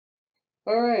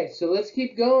All right, so let's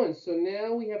keep going. So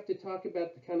now we have to talk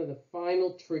about the kind of the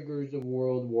final triggers of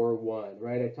World War One,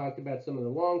 right? I talked about some of the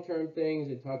long-term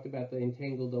things. I talked about the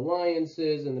entangled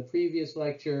alliances in the previous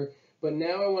lecture, but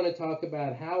now I want to talk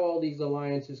about how all these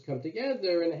alliances come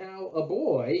together and how a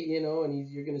boy, and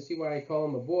you're going to see why I call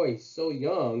him a boy. He's so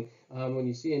young. When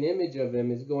you see an image of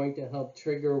him, is going to help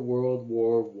trigger World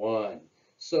War One.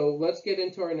 So let's get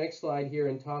into our next slide here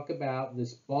and talk about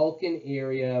this Balkan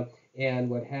area and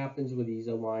what happens with these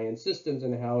alliance systems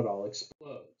and how it all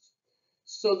explodes.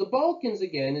 So the Balkans,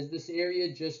 again, is this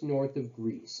area just north of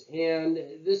Greece. And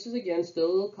this is, again, still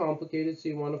a little complicated, so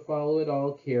you want to follow it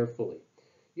all carefully.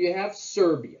 You have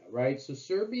Serbia, right? So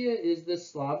Serbia is the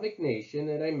Slavic nation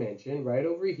that I mentioned right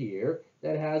over here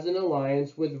that has an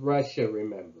alliance with Russia,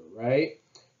 remember, right?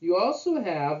 You also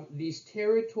have these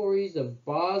territories of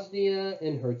Bosnia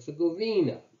and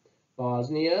Herzegovina.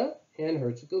 Bosnia and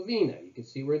Herzegovina. You can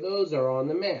see where those are on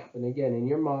the map. And again, in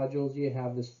your modules, you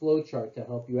have this flow chart to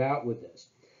help you out with this.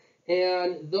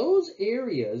 And those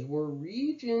areas were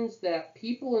regions that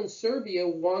people in Serbia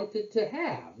wanted to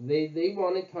have. They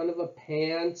wanted kind of a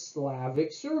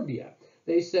pan-Slavic Serbia.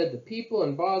 They said the people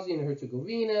in Bosnia and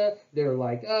Herzegovina, they're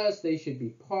like us, they should be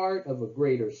part of a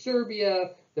greater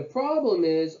Serbia. The problem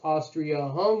is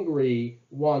Austria-Hungary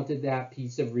wanted that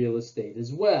piece of real estate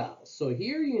as well. So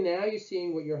here you're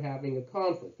seeing what you're having a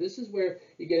conflict. This is where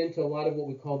you get into a lot of what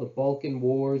we call the Balkan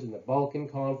Wars and the Balkan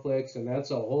conflicts, and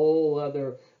that's a whole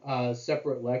other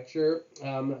separate lecture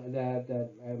that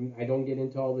I don't get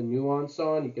into all the nuance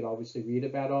on. You can obviously read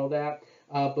about all that.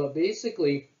 But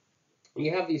basically,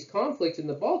 you have these conflicts in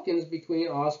the Balkans between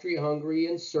Austria-Hungary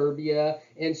and Serbia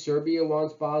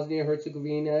wants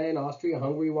Bosnia-Herzegovina, and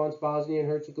Austria-Hungary wants Bosnia and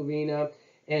Herzegovina.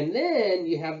 And then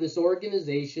you have this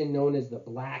organization known as the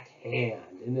Black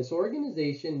Hand. And this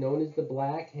organization known as the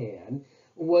Black Hand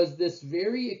was this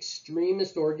very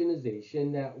extremist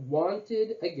organization that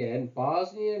wanted, again,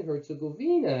 Bosnia and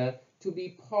Herzegovina to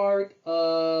be part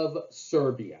of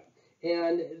Serbia.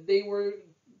 And they were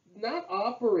not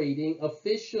operating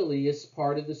officially as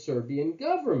part of the Serbian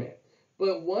government.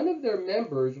 But one of their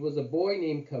members was a boy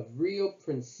named Gavrilo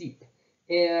Princip.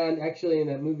 And actually, in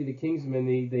that movie, The Kingsman,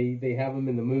 they have him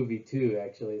in the movie too.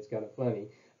 Actually, it's kind of funny.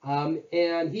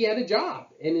 And he had a job,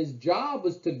 and his job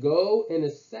was to go and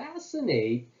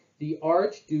assassinate the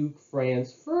Archduke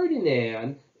Franz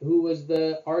Ferdinand, who was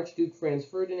the Archduke Franz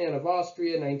Ferdinand of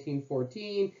Austria,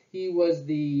 1914. He was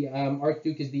the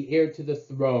Archduke is the heir to the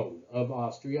throne of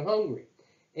Austria-Hungary.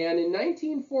 And in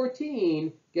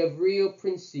 1914, Gavrilo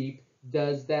Princip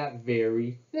does that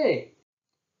very thing.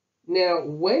 Now,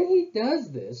 when he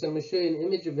does this, I'm going to show you an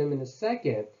image of him in a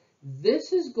second,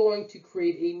 this is going to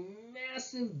create a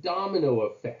massive domino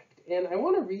effect. And I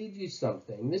want to read you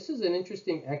something. This is an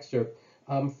interesting excerpt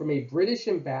from a British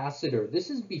ambassador. This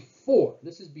is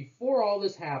before all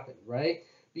this happened, right?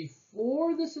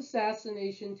 Before this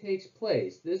assassination takes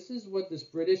place, this is what this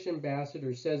British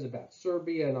ambassador says about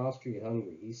Serbia and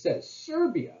Austria-Hungary. He says,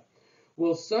 Serbia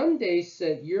will someday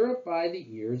set Europe by the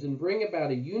ears and bring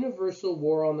about a universal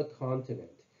war on the continent.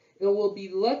 It will be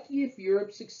lucky if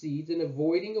Europe succeeds in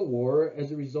avoiding a war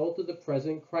as a result of the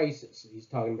present crisis. He's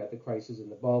talking about the crisis in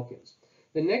the Balkans.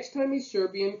 The next time a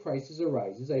Serbian crisis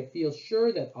arises, I feel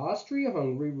sure that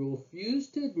Austria-Hungary will refuse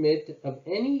to admit of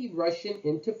any Russian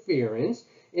interference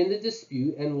in the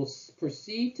dispute and will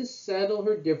proceed to settle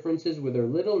her differences with her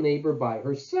little neighbor by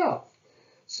herself.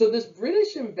 So this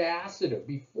British ambassador,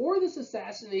 before this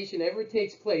assassination ever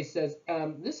takes place, says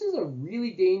this is a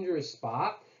really dangerous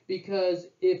spot because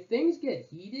if things get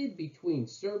heated between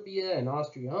Serbia and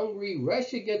Austria-Hungary,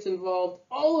 Russia gets involved,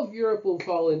 all of Europe will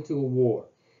fall into a war.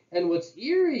 And what's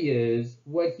eerie is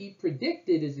what he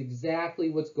predicted is exactly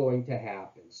what's going to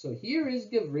happen. So here is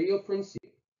Gavrilo Princip.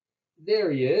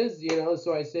 There he is,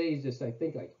 so I say he's just, I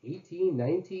think, like 18,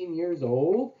 19 years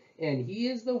old, and he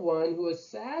is the one who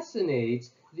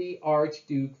assassinates the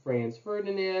Archduke Franz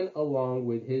Ferdinand along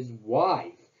with his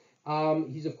wife.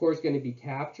 He's, of course, going to be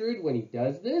captured when he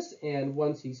does this, and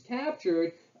once he's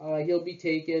captured, he'll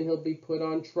be put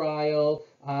on trial.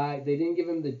 They didn't give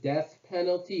him the death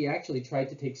penalty. He actually tried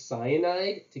to take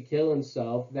cyanide to kill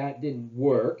himself. That didn't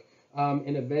work.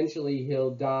 And eventually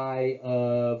he'll die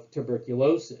of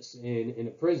tuberculosis in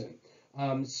a prison.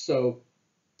 So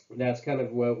that's kind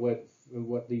of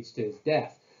what leads to his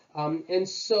death. And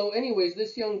so, anyways,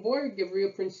 this young boy,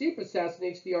 Gavrilo Princip,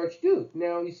 assassinates the Archduke.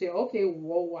 Now, you say, okay,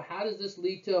 well, how does this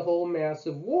lead to a whole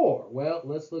massive war? Well,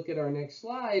 let's look at our next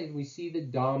slide, and we see the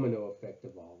domino effect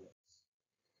of all this.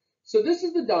 So this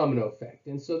is the domino effect.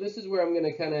 And so this is where I'm going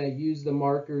to kind of use the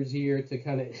markers here to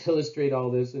kind of illustrate all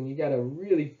this. And you got to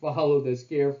really follow this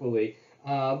carefully.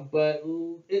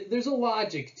 There's a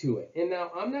logic to it. And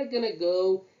now I'm not going to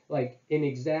go like in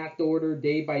exact order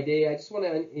day by day. I just want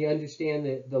to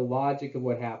understand the logic of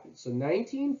what happened. So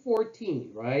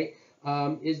 1914, right,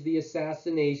 is the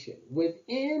assassination.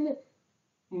 Within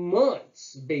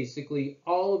months, basically,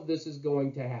 all of this is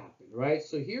going to happen, right?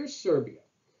 So here's Serbia.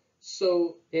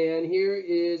 So, and here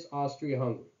is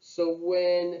Austria-Hungary. So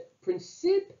when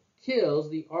Princip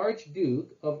kills the Archduke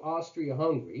of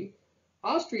Austria-Hungary,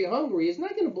 Austria-Hungary is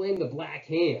not going to blame the Black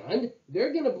Hand.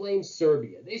 They're going to blame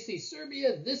Serbia. They say,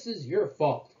 Serbia, this is your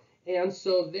fault. And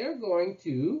so they're going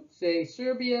to say,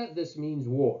 Serbia, this means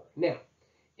war. Now,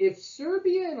 if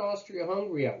Serbia and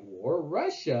Austria-Hungary are at war,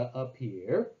 Russia up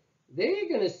here, they're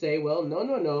going to say, well, no,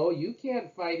 no, no, you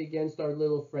can't fight against our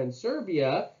little friend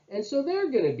Serbia, and so they're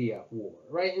going to be at war,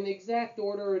 right? In exact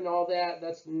order and all that,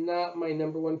 that's not my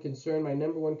number one concern. My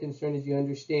number one concern is you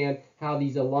understand how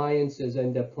these alliances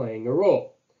end up playing a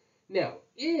role. Now,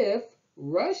 if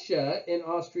Russia and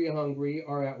Austria-Hungary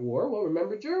are at war, well,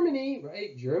 remember Germany,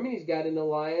 right? Germany's got an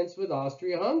alliance with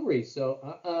Austria-Hungary,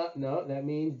 so no, that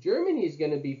means Germany's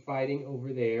going to be fighting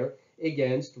over there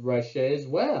against Russia as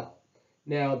well.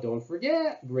 Now, don't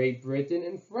forget, Great Britain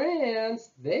and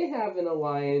France, they have an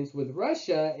alliance with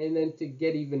Russia, and then to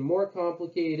get even more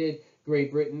complicated,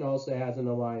 Great Britain also has an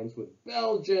alliance with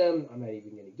Belgium. I'm not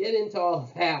even going to get into all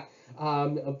of that,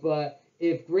 but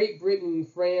if Great Britain and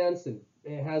France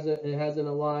has an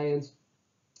alliance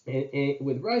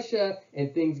with Russia,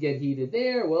 and things get heated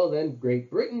there, well, then Great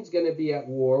Britain's going to be at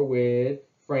war with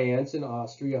France and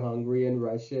Austria-Hungary and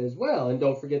Russia as well. And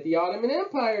don't forget the Ottoman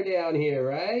Empire down here,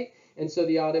 right? And so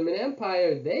the Ottoman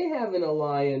Empire, they have an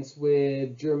alliance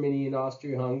with Germany and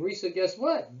Austria-Hungary. So guess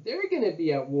what? They're going to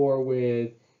be at war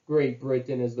with Great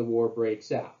Britain as the war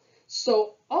breaks out.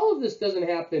 So all of this doesn't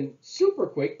happen super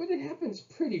quick, but it happens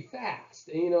pretty fast,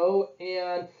 you know.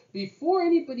 And before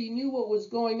anybody knew what was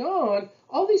going on,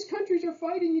 all these countries are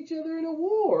fighting each other in a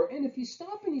war. And if you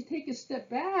stop and you take a step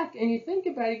back and you think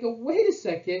about it, you go, wait a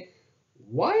second.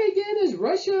 Why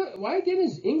again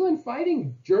is England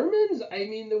fighting Germans? I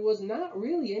mean, there was not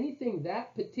really anything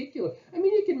that particular. I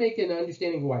mean, you can make an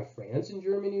understanding why France and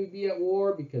Germany would be at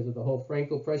war because of the whole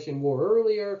Franco-Prussian War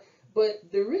earlier, but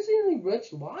there isn't really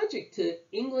much logic to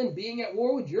England being at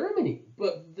war with Germany.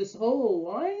 But this whole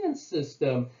alliance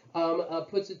system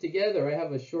puts it together. I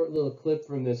have a short little clip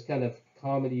from this kind of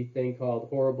comedy thing called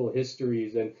Horrible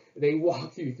Histories, and they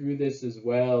walk you through this as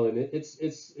well, and it's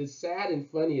sad and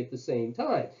funny at the same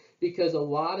time because a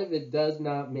lot of it does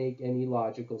not make any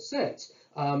logical sense,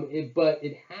 but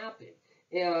it happened.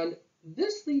 And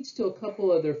this leads to a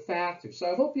couple other factors.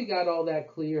 So I hope you got all that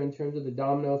clear in terms of the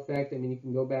domino effect. I mean, you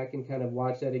can go back and kind of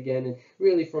watch that again, and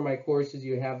really for my courses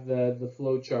you have the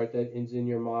flow chart that is in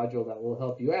your module that will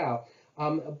help you out,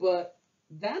 but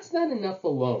that's not enough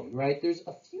alone, right? There's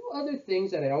a few other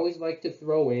things that I always like to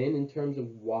throw in terms of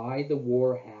why the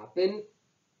war happened,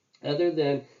 other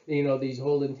than, you know, these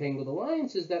whole entangled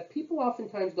alliances that people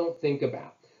oftentimes don't think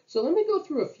about. So let me go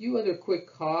through a few other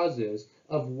quick causes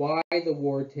of why the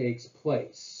war takes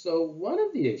place. So one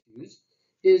of the issues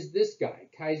is this guy,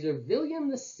 Kaiser William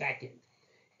II.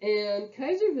 And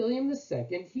Kaiser William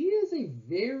II, he is a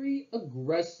very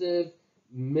aggressive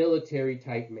military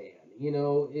type man. You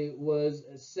know, it was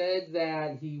said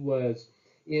that he was,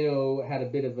 you know, had a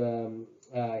bit of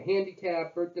a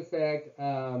handicap, birth defect,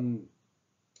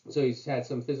 so he's had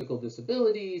some physical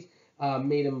disabilities,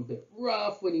 made him a bit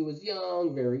rough when he was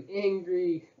young, very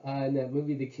angry. In that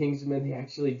movie, The Kingsman, they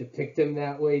actually depict him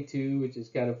that way too, which is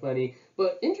kind of funny.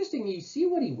 But interesting, you see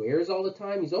what he wears all the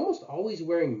time. He's almost always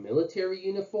wearing military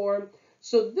uniform.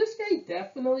 So this guy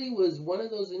definitely was one of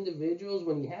those individuals,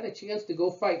 when he had a chance to go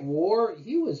fight war,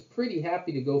 he was pretty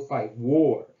happy to go fight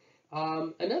war.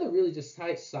 Another really just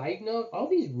side note, all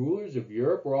these rulers of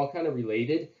Europe were all kind of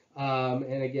related.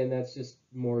 And again, that's just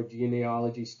more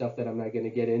genealogy stuff that I'm not going to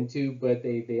get into, but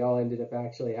they all ended up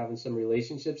actually having some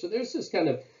relationships. So there's this kind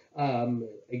of,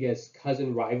 I guess,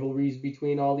 cousin rivalries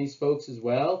between all these folks as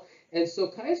well. And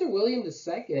so Kaiser William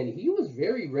II, he was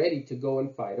very ready to go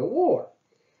and fight a war.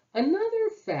 Another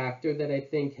factor that I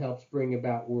think helps bring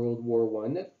about World War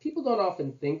I that people don't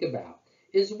often think about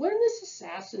is when this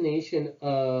assassination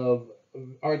of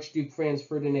Archduke Franz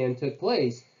Ferdinand took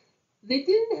place, they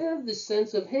didn't have the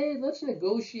sense of, hey, let's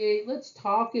negotiate, let's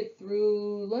talk it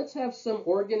through, let's have some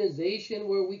organization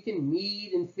where we can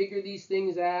meet and figure these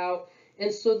things out.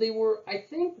 And so they were, I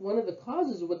think, one of the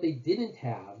causes of what they didn't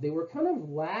have. They were kind of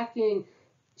lacking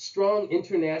strong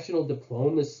international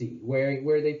diplomacy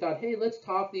where they thought, hey, let's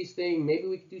talk these things, maybe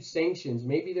we could do sanctions,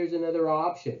 maybe there's another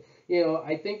option.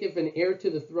 I think if an heir to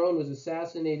the throne was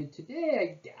assassinated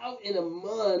today, I doubt in a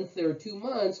month or 2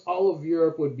 months all of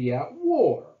Europe would be at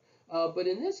war. But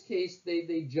in this case,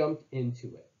 they jumped into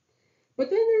it. But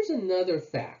then there's another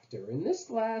factor, and this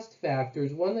last factor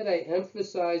is one that I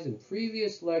emphasized in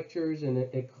previous lectures and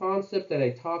a concept that I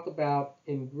talk about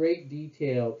in great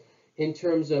detail in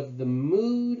terms of the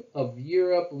mood of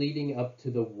Europe leading up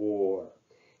to the war.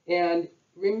 And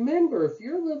remember, if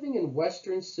you're living in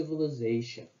Western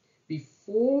civilization,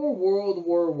 before World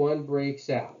War I breaks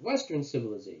out, Western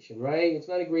civilization, right? It's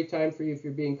not a great time for you if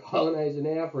you're being colonized in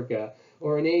Africa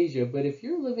or in Asia, but if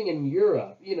you're living in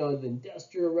Europe, the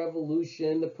Industrial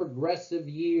Revolution, the progressive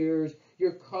years,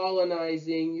 you're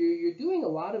colonizing, you're doing a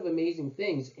lot of amazing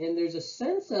things, and there's a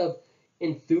sense of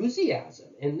enthusiasm.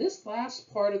 And this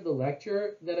last part of the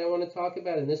lecture that I want to talk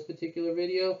about in this particular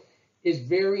video is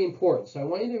very important. So I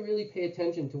want you to really pay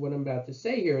attention to what I'm about to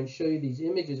say here and show you these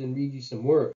images and read you some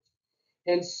words.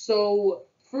 And so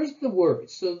first the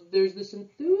words. So there's this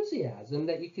enthusiasm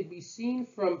that you could be seen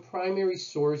from primary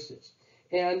sources.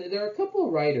 And there are a couple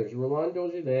of writers, Roland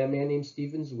Daugelet, a man named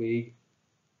Stephen Zweig.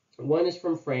 One is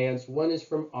from France, one is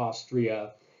from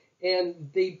Austria.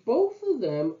 And they both of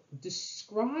them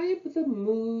describe the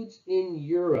moods in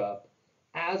Europe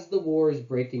as the war is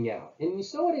breaking out. And you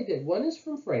saw what I did. One is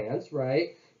from France,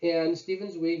 right? And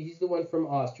Stephen Zweig, he's the one from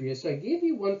Austria. So I gave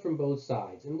you one from both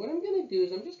sides. And what I'm going to do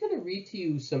is I'm just going to read to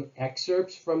you some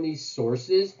excerpts from these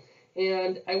sources.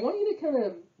 And I want you to kind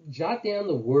of jot down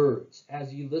the words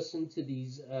as you listen to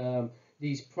these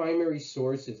primary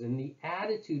sources and the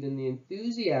attitude and the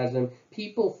enthusiasm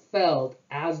people felt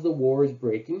as the war is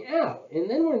breaking out. And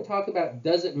then we're going to talk about,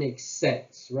 does it make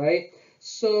sense, right?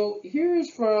 So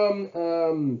here's from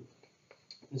Roland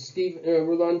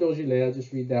Daugelet. I'll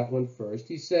just read that one first.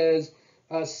 He says,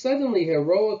 suddenly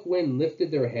heroic wind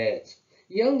lifted their heads.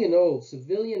 Young and old,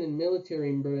 civilian and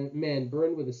military men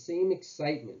burned with the same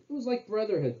excitement. It was like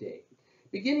Brotherhood Day.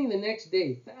 Beginning the next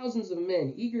day, thousands of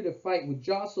men eager to fight would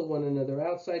jostle one another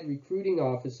outside recruiting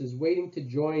offices waiting to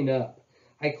join up.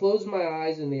 I closed my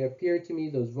eyes and they appeared to me,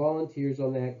 those volunteers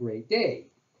on that great day.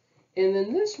 And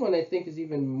then this one I think is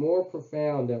even more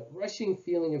profound, a rushing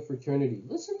feeling of fraternity.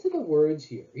 Listen to the words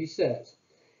here. He says,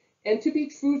 and to be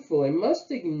truthful, I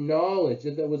must acknowledge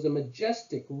that there was a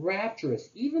majestic, rapturous,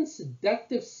 even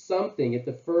seductive something at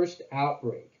the first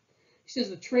outbreak. He says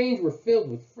the trains were filled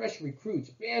with fresh recruits,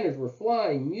 banners were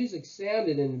flying, music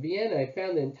sounded, and in Vienna I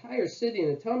found the entire city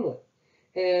in a tumult.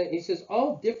 And he says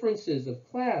all differences of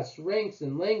class, ranks,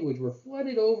 and language were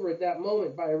flooded over at that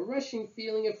moment by a rushing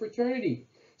feeling of fraternity.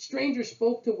 Strangers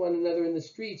spoke to one another in the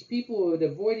streets. People who had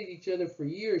avoided each other for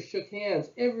years shook hands.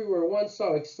 Everywhere one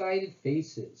saw excited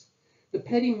faces. The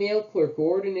petty mail clerk who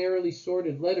ordinarily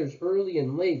sorted letters early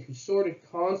and late, who sorted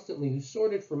constantly, who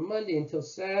sorted from Monday until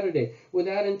Saturday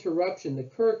without interruption. The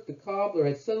clerk, the cobbler,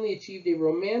 had suddenly achieved a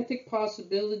romantic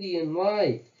possibility in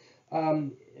life.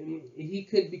 He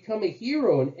could become a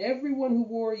hero, and everyone who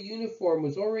wore a uniform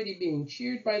was already being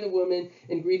cheered by the women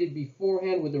and greeted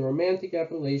beforehand with a romantic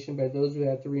appellation by those who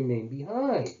had to remain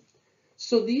behind.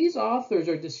 So these authors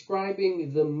are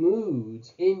describing the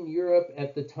moods in Europe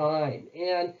at the time.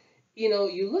 And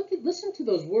you listen to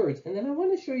those words, and then I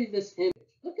want to show you this image.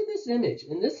 Look at this image,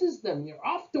 and this is them. They're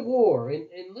off to war, and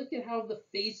look at how the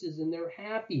faces, and they're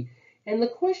happy. And the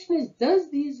question is, does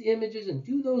these images and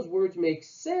do those words make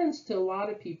sense to a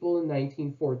lot of people in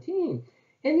 1914?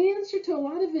 And the answer to a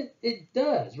lot of it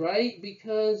does, right?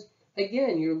 Because,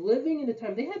 again, you're living in a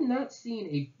time, they had not seen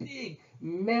a big,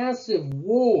 massive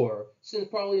war since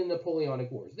probably the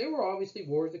Napoleonic Wars. There were obviously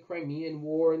wars, the Crimean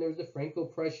War, and there was the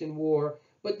Franco-Prussian War,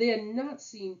 but they had not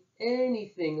seen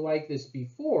anything like this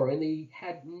before, and they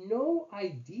had no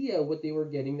idea what they were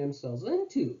getting themselves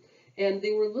into. And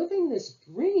they were living this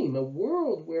dream, a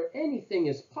world where anything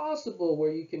is possible,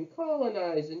 where you can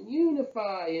colonize and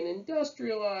unify and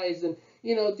industrialize and,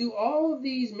 do all of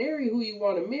these, marry who you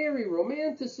want to marry,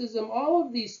 romanticism, all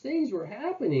of these things were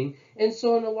happening. And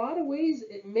so in a lot of ways,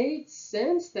 it made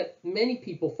sense that many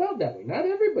people felt that way. Not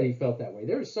everybody felt that way.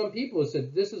 There were some people who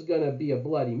said, this is going to be a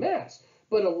bloody mess.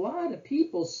 But a lot of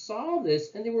people saw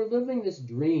this and they were living this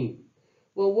dream.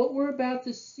 Well, what we're about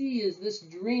to see is this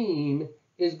dream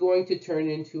is going to turn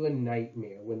into a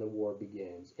nightmare when the war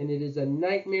begins. And it is a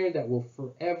nightmare that will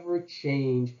forever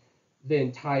change the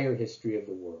entire history of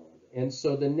the world. And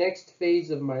so the next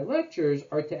phase of my lectures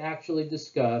are to actually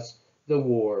discuss the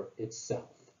war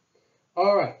itself.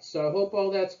 All right, so I hope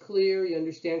all that's clear. You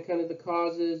understand kind of the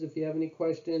causes. If you have any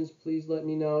questions, please let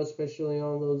me know, especially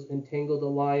on those entangled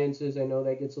alliances. I know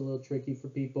that gets a little tricky for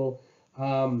people.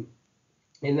 And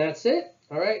that's it.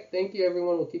 All right, thank you,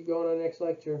 everyone. We'll keep going on the next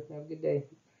lecture. Have a good day.